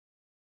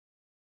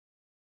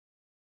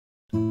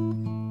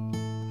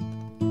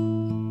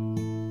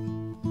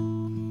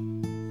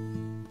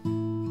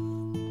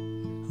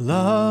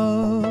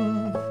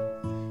Love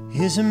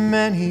is a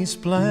many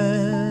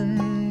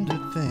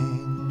splendid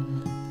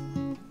thing.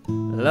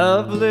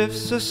 Love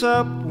lifts us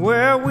up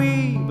where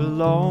we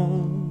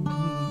belong.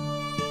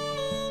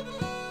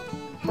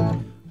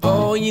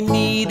 All you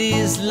need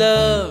is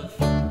love.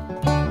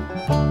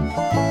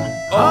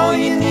 All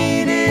you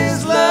need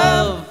is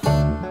love.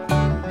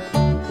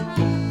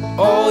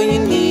 All you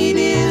need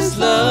is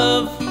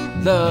love.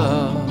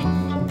 Love.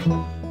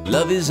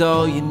 Love is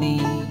all you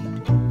need.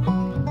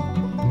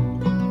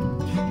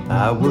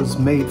 I was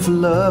made for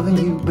loving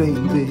you,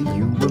 baby.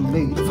 You were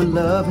made for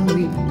loving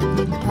me.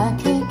 I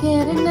can't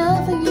get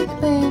enough of you,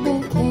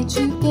 baby. Can't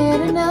you get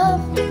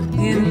enough?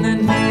 In the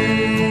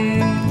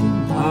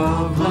name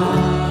of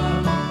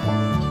love,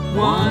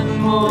 one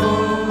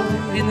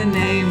more. In the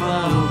name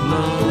of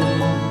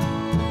love,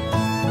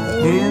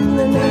 In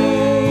the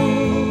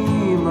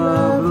name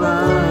of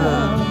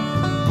love,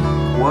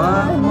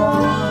 one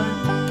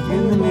more.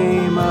 In the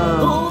name of.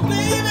 Oh,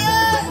 baby,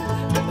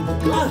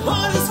 my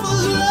heart is full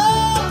of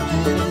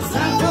love, and it's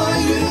out for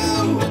you.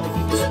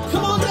 So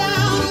come on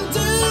down and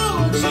do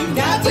what you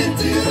got to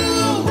do.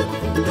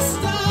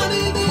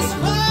 Starting this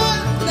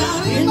fire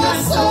down in my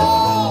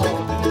soul.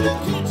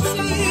 Can't you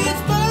see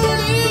it's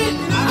burning?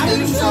 I'm in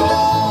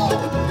control.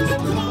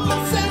 Come on,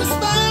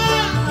 satisfy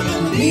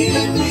your need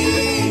in me.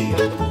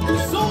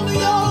 It's only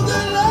all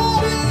the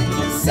loving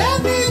can set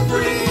me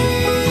free.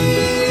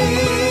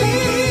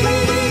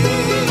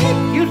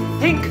 you'd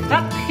think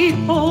that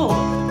people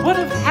would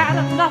have had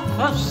enough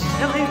of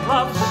silly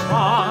love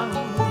songs.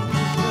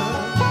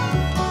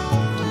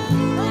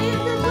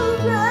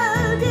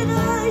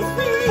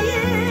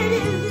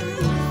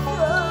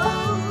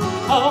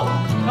 Oh,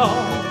 no.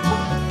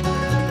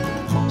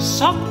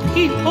 Some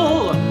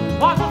people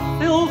want to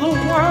fill the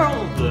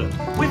world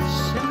with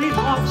silly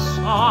love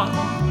songs.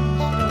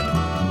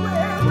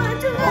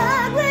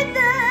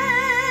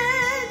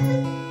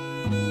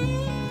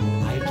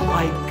 I'd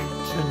like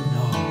to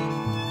know.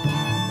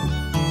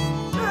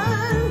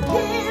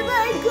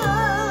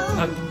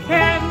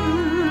 Again,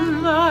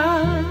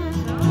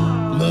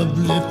 Love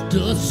lift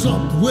us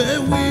up where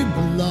we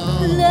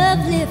belong. Love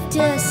lift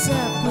us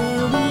up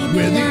where we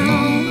Where the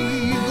belong.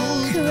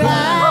 eagles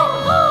Cry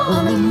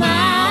on the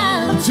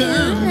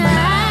mountain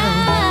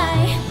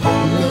high.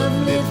 Love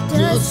lift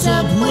us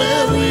up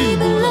where we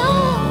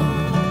belong.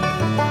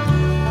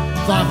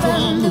 Far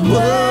from the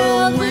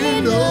world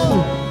we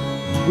know,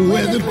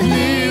 where the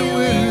clear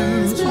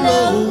winds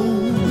blow.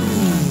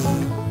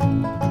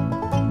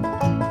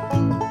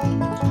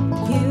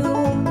 You,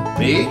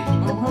 Me?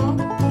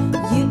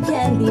 you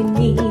can be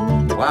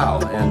mean. Wow,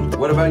 and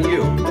what about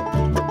you?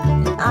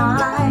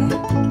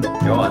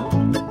 Go on.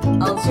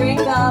 I'll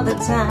drink all the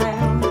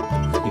time.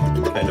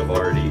 You kind of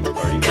already.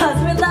 Cause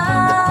we're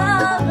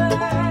lovers,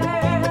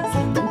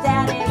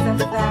 that is a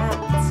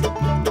fact.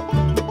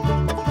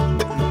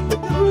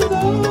 We're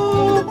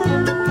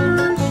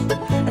lovers,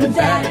 and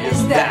that is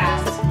that.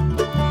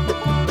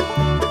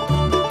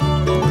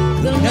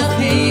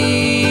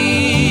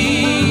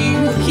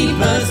 Nothing will keep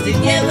us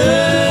together.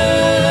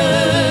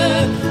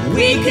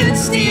 We could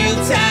steal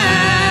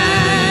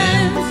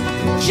time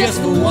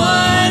just for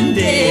one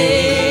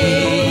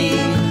day.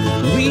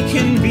 We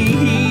can be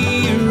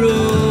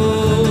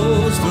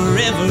heroes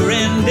forever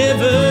and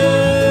ever.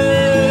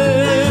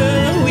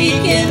 We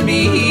can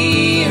be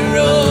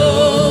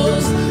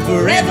heroes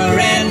forever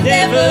and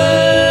ever.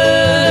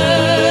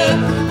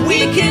 We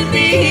can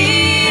be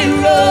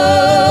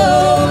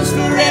heroes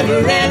forever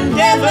and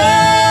ever.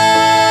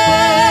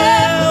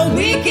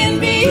 We can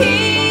be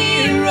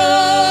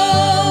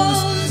heroes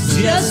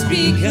just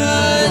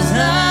because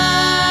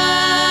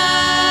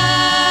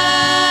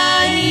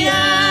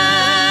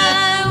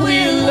I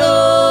will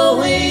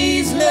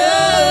always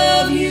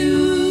love you.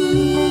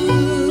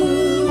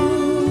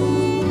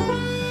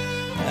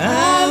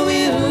 I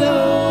will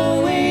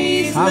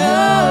always How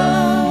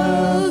love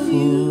wonderful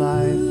you.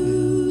 life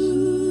is.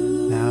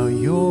 Now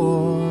you're